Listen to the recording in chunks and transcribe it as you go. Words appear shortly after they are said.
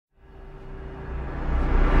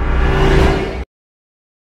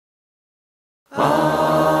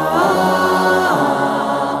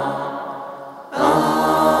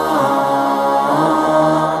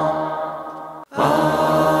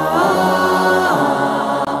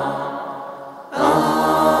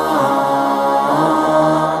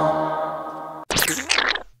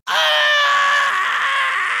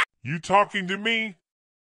talking to me?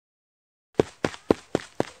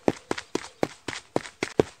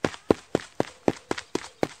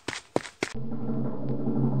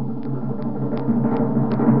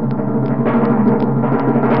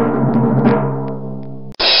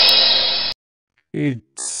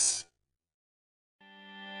 It's...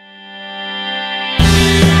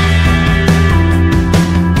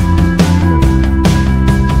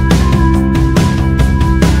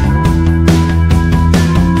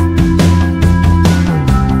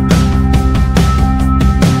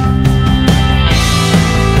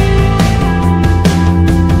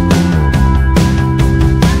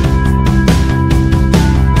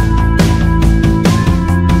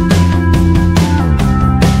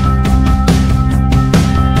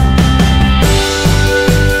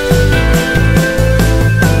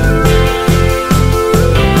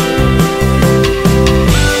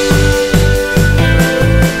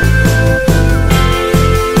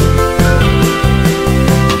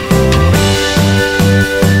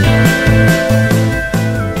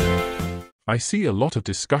 I see a lot of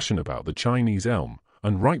discussion about the Chinese elm,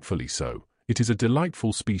 and rightfully so. It is a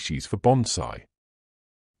delightful species for bonsai.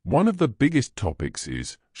 One of the biggest topics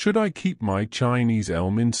is, should I keep my Chinese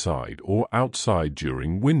elm inside or outside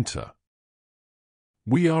during winter?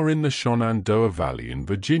 We are in the Shenandoah Valley in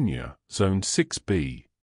Virginia, Zone 6B.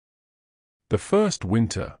 The first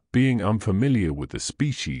winter, being unfamiliar with the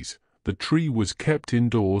species, the tree was kept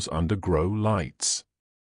indoors under grow lights.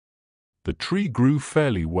 The tree grew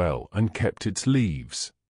fairly well and kept its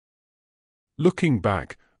leaves. Looking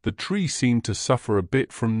back, the tree seemed to suffer a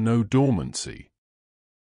bit from no dormancy.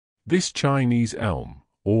 This Chinese elm,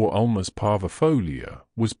 or Ulmus parvifolia,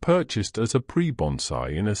 was purchased as a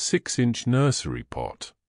pre-bonsai in a 6-inch nursery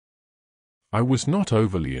pot. I was not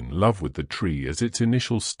overly in love with the tree as its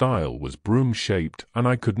initial style was broom-shaped and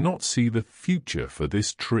I could not see the future for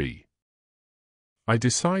this tree. I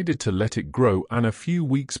decided to let it grow, and a few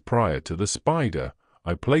weeks prior to the spider,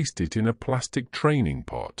 I placed it in a plastic training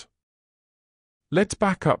pot. Let's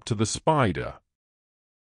back up to the spider.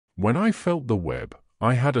 When I felt the web,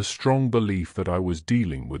 I had a strong belief that I was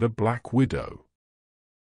dealing with a black widow.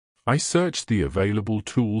 I searched the available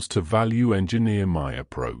tools to value engineer my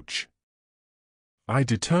approach. I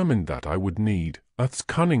determined that I would need a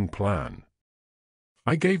cunning plan.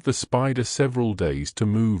 I gave the spider several days to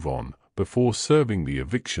move on before serving the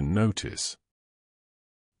eviction notice.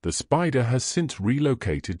 The spider has since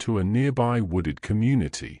relocated to a nearby wooded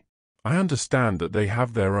community. I understand that they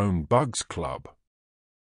have their own bugs club.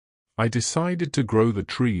 I decided to grow the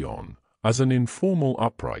tree on as an informal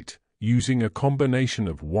upright, using a combination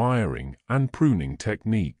of wiring and pruning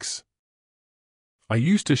techniques. I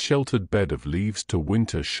used a sheltered bed of leaves to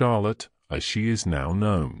winter Charlotte, as she is now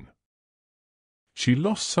known. She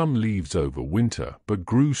lost some leaves over winter but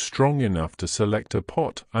grew strong enough to select a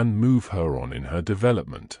pot and move her on in her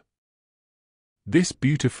development. This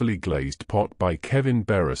beautifully glazed pot by Kevin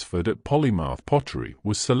Beresford at Polymath Pottery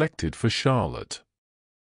was selected for Charlotte.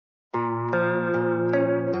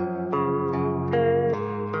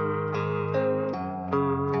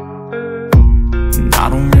 I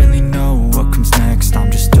don't really know what comes next.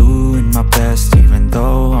 I'm just doing my best, even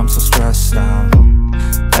though I'm so stressed out.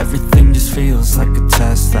 Everything just feels like a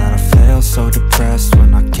test that I fail, so depressed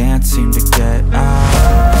when I can't seem to get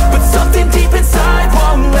out. But something deep inside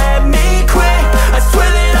won't let me quit. I swear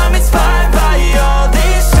that I'm inspired by all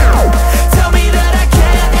this shit. Tell me that I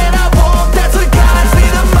can and I won't. That's what guides me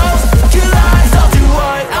the most. Your lies, I'll do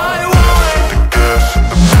what I want.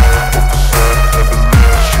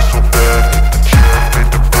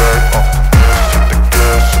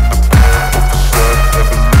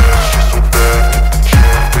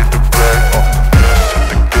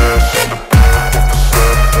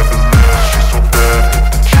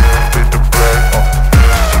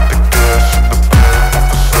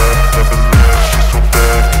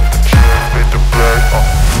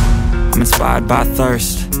 I'm inspired by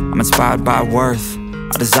thirst, I'm inspired by worth.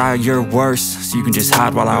 I desire your worst, so you can just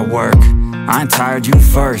hide while I work. I ain't tired, you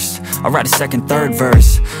first. I'll write a second, third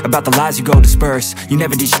verse about the lies you go disperse. You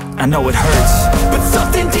never did shit, I know it hurts. But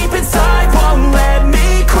something deep inside won't let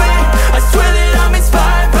me quit. I swear that